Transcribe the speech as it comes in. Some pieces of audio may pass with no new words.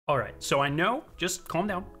All right, so I know, just calm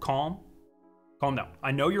down, calm down.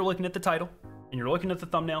 I know you're looking at the title and you're looking at the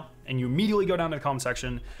thumbnail and you immediately go down to the comment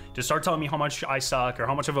section to start telling me how much I suck or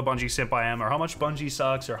how much of a Bungie simp I am or how much Bungie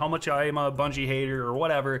sucks or how much I am a Bungie hater or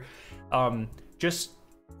whatever. Just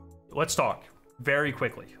let's talk very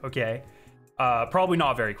quickly, okay? Probably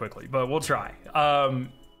not very quickly, but we'll try.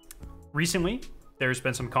 Recently, there's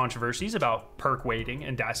been some controversies about perk weighting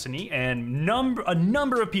in Destiny, and a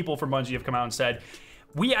number of people from Bungie have come out and said,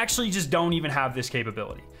 we actually just don't even have this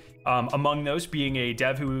capability. Among those being a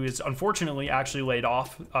dev who is unfortunately actually laid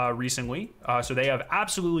off recently. So they have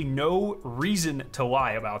absolutely no reason to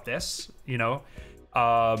lie about this, you know,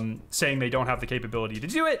 saying they don't have the capability to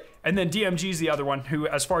do it. And then DMG is the other one who,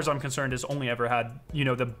 as far as I'm concerned, has only ever had, you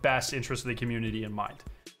know, the best interest of the community in mind.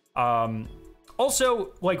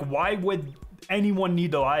 Also, like, why would anyone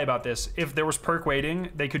need to lie about this? If there was perk weighting,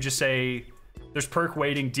 they could just say, there's perk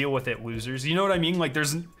weighting, deal with it, losers. You know what I mean? Like,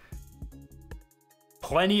 there's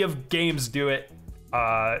plenty of games do it.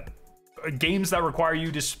 Games that require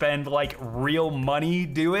you to spend like real money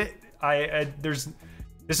do it. This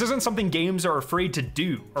isn't something games are afraid to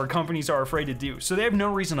do or companies are afraid to do. So they have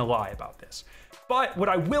no reason to lie about this. But what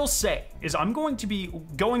I will say is I'm going to be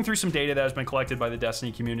going through some data that has been collected by the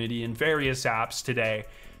Destiny community in various apps today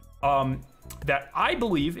that I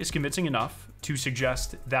believe is convincing enough to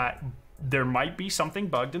suggest that there might be something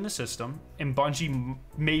bugged in the system and Bungie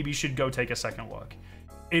maybe should go take a second look.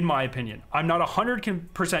 In my opinion, I'm not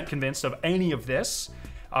 100% convinced of any of this.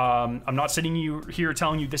 I'm not sitting here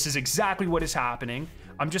telling you this is exactly what is happening.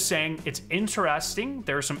 I'm just saying it's interesting.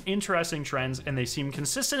 There are some interesting trends and they seem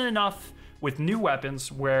consistent enough with new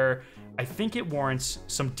weapons where I think it warrants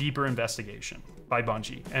some deeper investigation by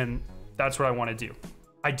Bungie. And that's what I want to do.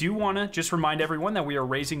 I do want to just remind everyone that we are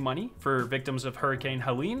raising money for victims of Hurricane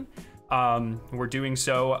Helene. We're doing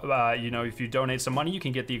so, you know, if you donate some money, you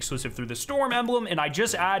can get the exclusive Through the Storm emblem. And I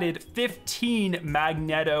just added 15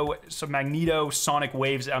 Magneto Sonic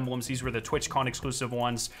Waves emblems. These were the TwitchCon exclusive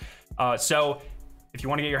ones. So if you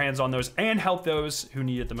want to get your hands on those and help those who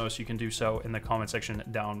need it the most, you can do so in the comment section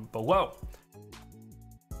down below.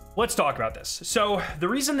 Let's talk about this. So the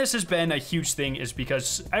reason this has been a huge thing is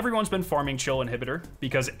because everyone's been farming Chill Inhibitor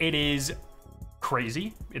because it is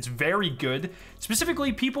crazy. It's very good.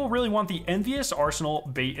 Specifically, people really want the Envious Arsenal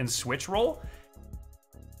bait and switch role,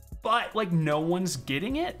 but like no one's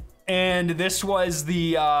getting it. And this was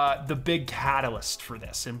the big catalyst for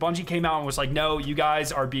this. And Bungie came out and was like, no, you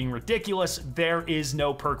guys are being ridiculous. There is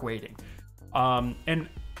no perk weighting. And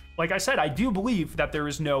like I said, I do believe that there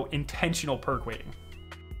is no intentional perk weighting.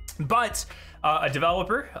 But a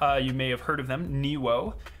developer, you may have heard of them,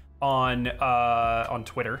 Newo, on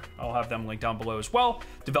Twitter, I'll have them linked down below as well,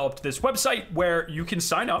 developed this website where you can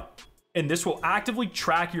sign up and this will actively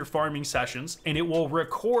track your farming sessions and it will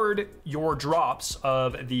record your drops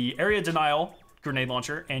of the area denial grenade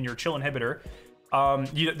launcher and your Chill Inhibitor.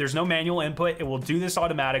 There's no manual input. It will do this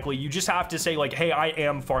automatically. You just have to say like, hey, I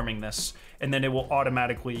am farming this, and then it will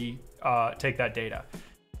automatically take that data.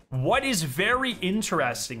 What is very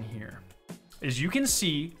interesting here is you can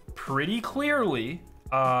see pretty clearly,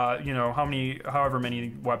 you know, however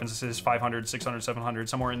many weapons this is, 500, 600, 700,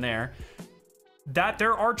 somewhere in there, that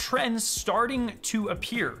there are trends starting to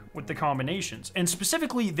appear with the combinations. And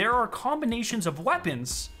specifically, there are combinations of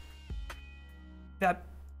weapons that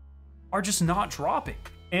are just not dropping.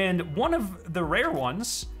 And one of the rare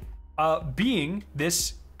ones being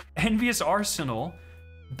this Envious Arsenal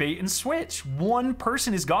bait and switch. One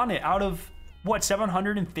person has gotten it out of what,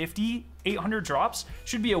 750, 800 drops?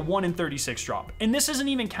 Should be a 1 in 36 drop. And this isn't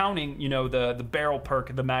even counting, you know, the barrel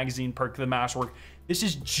perk, the magazine perk, the masterwork. This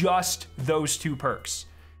is just those two perks.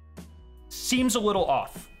 Seems a little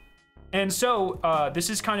off. And so this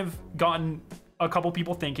has kind of gotten a couple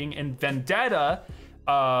people thinking, and Vendetta,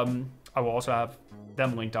 I will also have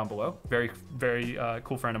them linked down below. Very, very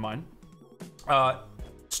cool friend of mine.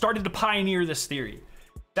 Started to pioneer this theory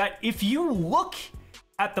that if you look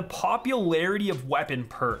at the popularity of weapon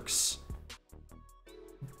perks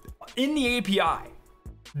in the API,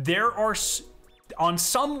 there are on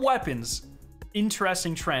some weapons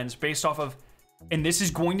interesting trends based off of, and this is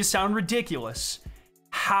going to sound ridiculous,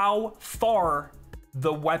 how far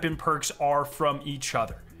the weapon perks are from each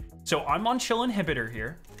other. So I'm on Chill Inhibitor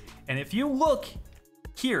here, and if you look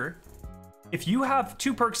here, if you have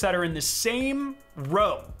two perks that are in the same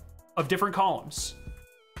row of different columns,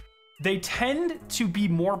 they tend to be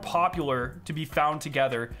more popular to be found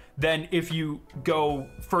together than if you go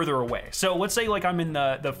further away. So let's say like I'm in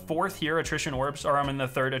the fourth here, attrition orbs, or I'm in the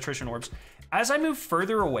third attrition orbs, As I move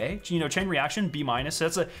further away, you know, chain reaction, B-.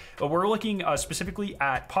 That's we're looking specifically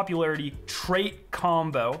at popularity trait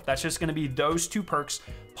combo. That's just gonna be those two perks.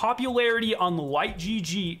 Popularity on light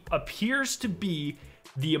GG appears to be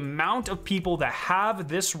the amount of people that have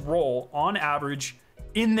this role on average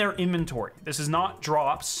in their inventory. This is not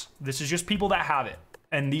drops. This is just people that have it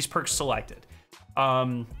and these perks selected.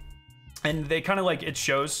 And they kind of like, it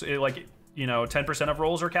shows like, you know, 10% of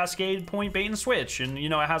rolls are cascade, point, bait, and switch. And, you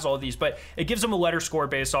know, it has all these, but it gives them a letter score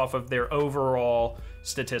based off of their overall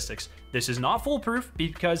statistics. This is not foolproof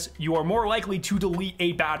because you are more likely to delete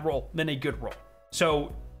a bad roll than a good roll.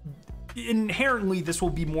 So inherently, this will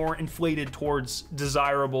be more inflated towards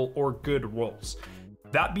desirable or good rolls.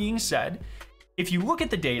 That being said, if you look at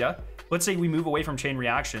the data, let's say we move away from chain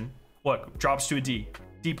reaction, look, drops to a D,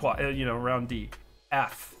 D plot, you know, around D,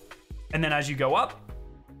 F. And then as you go up,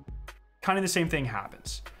 kind of the same thing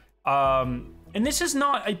happens. And this is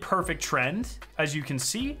not a perfect trend, as you can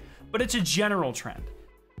see, but it's a general trend.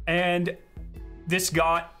 And this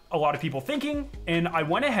got a lot of people thinking, and I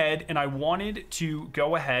went ahead and I wanted to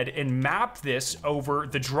go ahead and map this over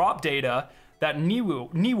the drop data that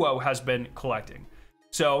Niwo has been collecting.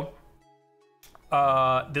 So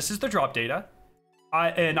this is the drop data.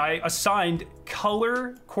 I assigned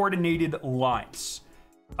color coordinated lines.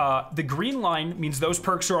 The green line means those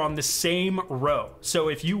perks are on the same row. So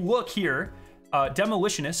if you look here,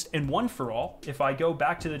 Demolitionist and One for All, if I go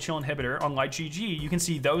back to the Chill Inhibitor on Light GG, you can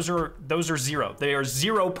see those are 0. They are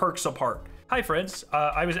 0 perks apart. Hi friends,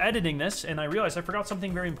 I was editing this and I realized I forgot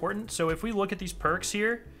something very important. So if we look at these perks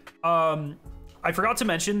here, I forgot to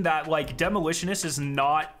mention that like Demolitionist is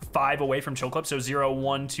not 5 away from Chill Clip. So 0,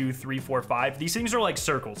 1, 2, 3, 4, 5. These things are like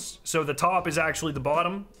circles. So the top is actually the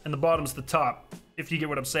bottom and the bottom's the top, if you get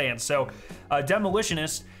what I'm saying. So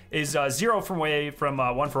Demolitionist is 0 away from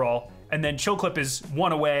One for All, and then Chill Clip is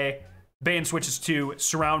 1 away, Band Switch is 2,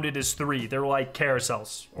 Surrounded is 3. They're like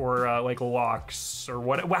carousels or like locks or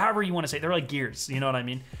however you want to say. They're like gears, you know what I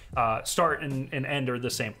mean? Start and end are the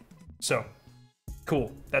same. So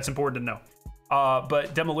cool, that's important to know.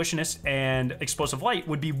 But Demolitionist and Explosive Light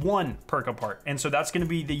would be 1 perk apart, and so that's going to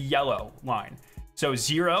be the yellow line. So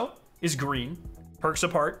 0 is green, perks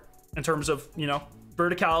apart in terms of, you know,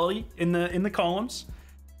 verticality in the columns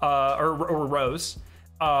or rows.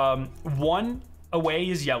 1 away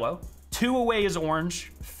is yellow, 2 away is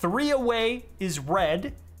orange, 3 away is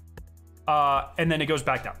red, and then it goes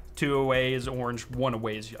back down. 2 away is orange, 1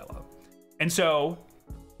 away is yellow. And so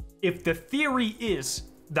if the theory is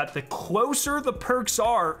that the closer the perks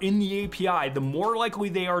are in the API, the more likely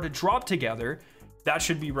they are to drop together, that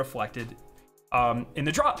should be reflected in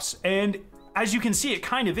the drops. And as you can see, it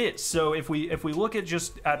kind of is. So if we look at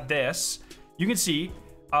just at this, you can see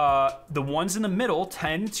the ones in the middle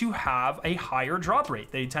tend to have a higher drop rate.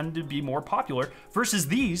 They tend to be more popular versus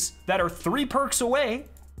these that are 3 perks away.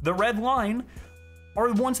 The red line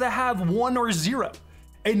are the ones that have 1 or 0.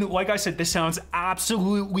 And like I said, this sounds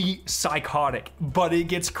absolutely psychotic, but it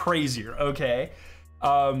gets crazier, okay?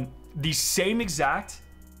 The same exact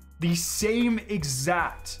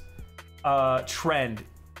trend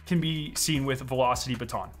can be seen with Velocity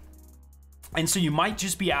Baton. And so you might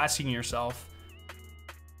just be asking yourself,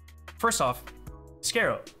 first off,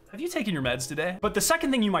 Skarrow, have you taken your meds today? But the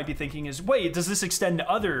second thing you might be thinking is, wait, does this extend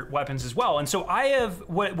to other weapons as well? And so I have,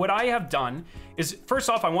 what I have done is, first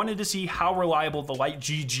off, I wanted to see how reliable the light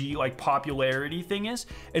GG like popularity thing is.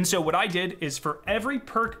 And so what I did is for every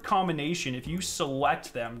perk combination, if you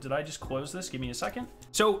select them, did I just close this? Give me a second.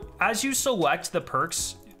 So as you select the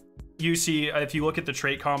perks, you see, if you look at the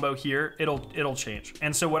trait combo here, it'll change.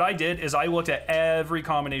 And so what I did is I looked at every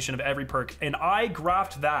combination of every perk and I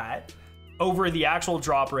graphed that over the actual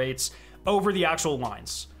drop rates, over the actual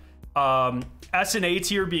lines. S and A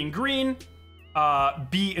tier being green,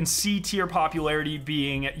 B and C tier popularity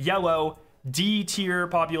being yellow, D tier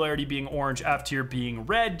popularity being orange, F tier being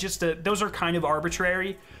red. Those are kind of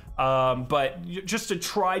arbitrary, but just to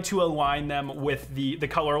try to align them with the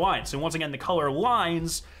color lines. And once again, the color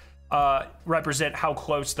lines represent how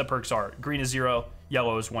close the perks are. Green is 0,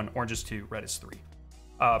 yellow is 1, orange is 2, red is 3.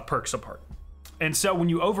 Perks apart. And so when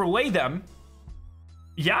you overlay them,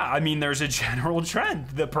 yeah, I mean, there's a general trend.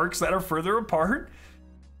 The perks that are further apart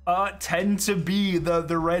tend to be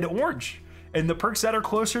the red orange, and the perks that are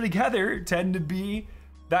closer together tend to be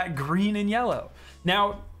that green and yellow.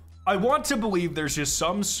 Now, I want to believe there's just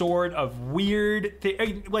some sort of weird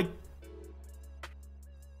thing, like,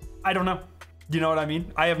 I don't know. You know what I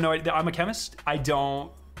mean? I have no idea. I'm a chemist. I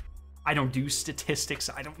don't do statistics.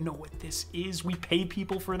 I don't know what this is. We pay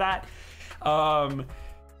people for that.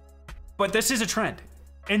 But this is a trend.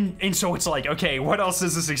 And so it's like, okay, what else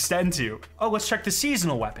does this extend to? Oh, let's check the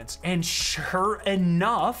seasonal weapons. And sure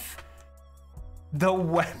enough,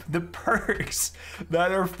 the perks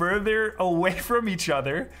that are further away from each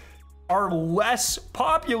other are less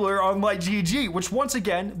popular on like GG, which once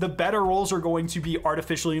again, the better rolls are going to be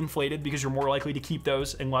artificially inflated because you're more likely to keep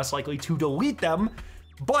those and less likely to delete them.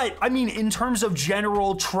 But I mean, in terms of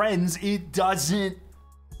general trends, it doesn't,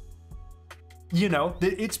 you know,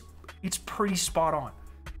 it's pretty spot on.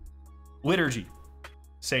 Liturgy,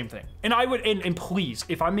 same thing. And I would, and please,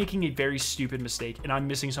 if I'm making a very stupid mistake and I'm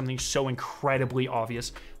missing something so incredibly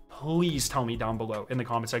obvious, please tell me down below in the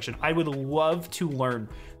comment section. I would love to learn.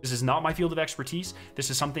 This is not my field of expertise.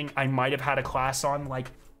 This is something I might have had a class on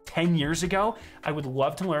like 10 years ago. I would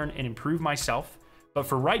love to learn and improve myself. But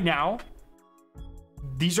for right now,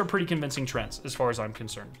 these are pretty convincing trends as far as I'm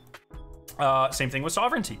concerned. Same thing with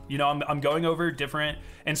sovereignty. You know, I'm going over different,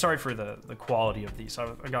 and sorry for the quality of these. I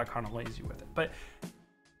got kind of lazy with it, but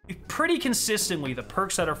pretty consistently, the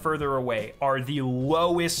perks that are further away are the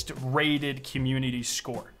lowest rated community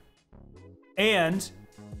score. And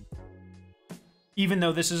even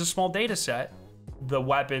though this is a small data set, the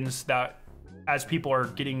weapons that, as people are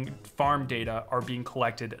getting farm data, are being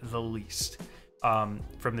collected the least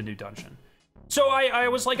from the new dungeon. So I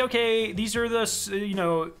was like, okay, these are the, you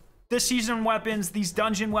know, this season weapons, these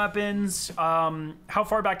dungeon weapons. How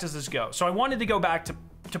far back does this go? So I wanted to go back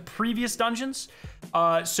to previous dungeons.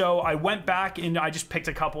 So I went back and I just picked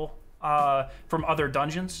a couple from other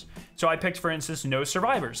dungeons. So I picked, for instance, No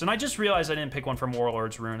Survivors. And I just realized I didn't pick one from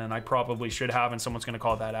Warlord's Rune, and I probably should have, and someone's gonna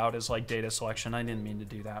call that out as like data selection. I didn't mean to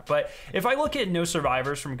do that. But if I look at No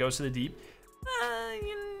Survivors from Ghost of the Deep,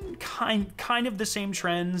 kind of the same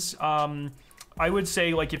trends. I would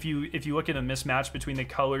say, like, if you look at a mismatch between the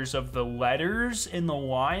colors of the letters in the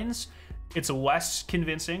lines, it's less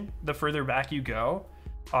convincing the further back you go.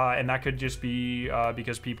 And that could just be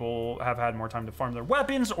because people have had more time to farm their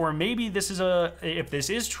weapons, or maybe this is if this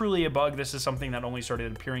is truly a bug, this is something that only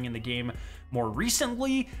started appearing in the game more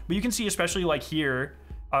recently. But you can see, especially like here,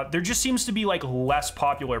 there just seems to be like less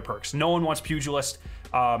popular perks. No one wants Pugilist.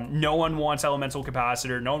 No one wants Elemental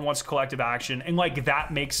Capacitor. No one wants Collective Action. And like,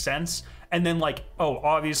 that makes sense. And then like, oh,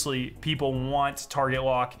 obviously people want Target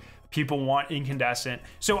Lock. People want Incandescent.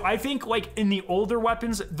 So I think like in the older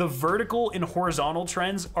weapons, the vertical and horizontal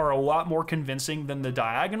trends are a lot more convincing than the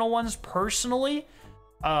diagonal ones personally.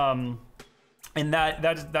 And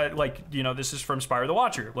that like, you know, this is from Spyro the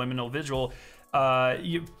Watcher, Liminal Vigil. I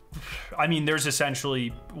mean, there's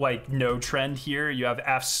essentially like no trend here. You have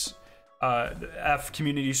F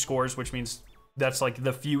community scores, which means that's like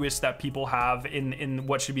the fewest that people have in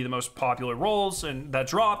what should be the most popular roles and that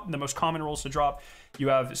drop, the most common roles to drop. You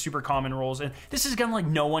have super common roles, and this is again like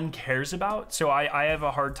no one cares about. So I have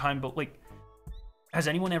a hard time, but like, has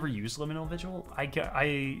anyone ever used Liminal Vigil?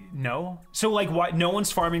 I no. So like, why no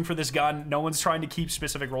one's farming for this gun? No one's trying to keep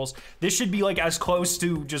specific roles. This should be like as close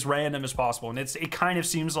to just random as possible, and it kind of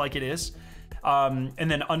seems like it is. And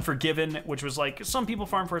then Unforgiven, which was like some people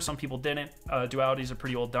farm for it, some people didn't. Duality's a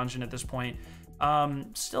pretty old dungeon at this point.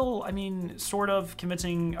 Still, I mean, sort of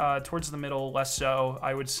convincing towards the middle, less so,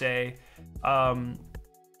 I would say.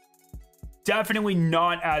 Definitely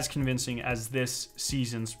not as convincing as this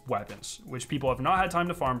season's weapons, which people have not had time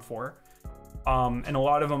to farm for. And a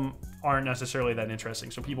lot of them aren't necessarily that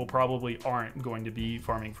interesting, so people probably aren't going to be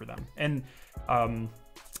farming for them. And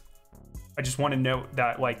I just want to note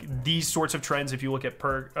that like these sorts of trends, if you look at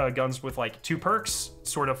guns with like 2 perks,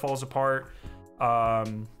 sort of falls apart.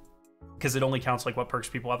 Because it only counts like what perks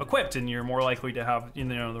people have equipped, and you're more likely to have, you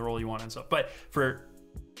know, the role you want and stuff. But for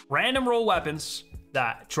random roll weapons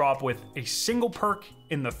that drop with a single perk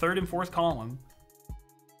in the 3rd and 4th column,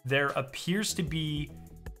 there appears to be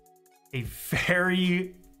a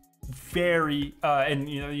very and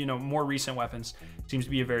you know more recent weapons seems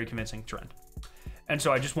to be a very convincing trend. And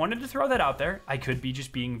so I just wanted to throw that out there. I could be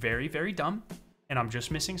just being very dumb, and I'm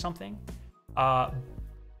just missing something.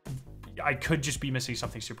 I could just be missing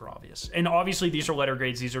something super obvious. And obviously these are letter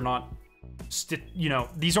grades. These are not, you know,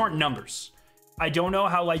 these aren't numbers. I don't know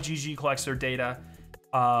how like GG collects their data.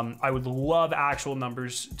 I would love actual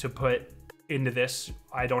numbers to put into this.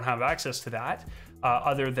 I don't have access to that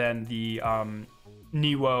other than the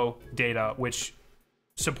Niwo data, which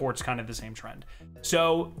supports kind of the same trend.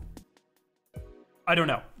 So I don't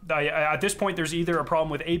know. At this point, there's either a problem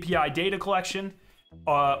with API data collection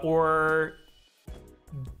or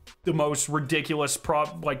the most ridiculous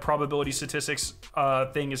probability statistics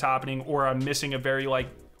thing is happening, or I'm missing a very like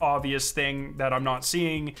obvious thing that I'm not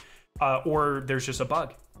seeing, or there's just a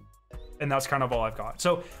bug. And that's kind of all I've got.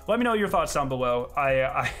 So let me know your thoughts down below.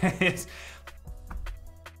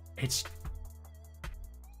 It's,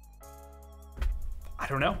 I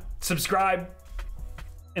don't know. Subscribe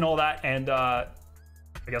and all that. And I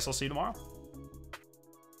guess I'll see you tomorrow.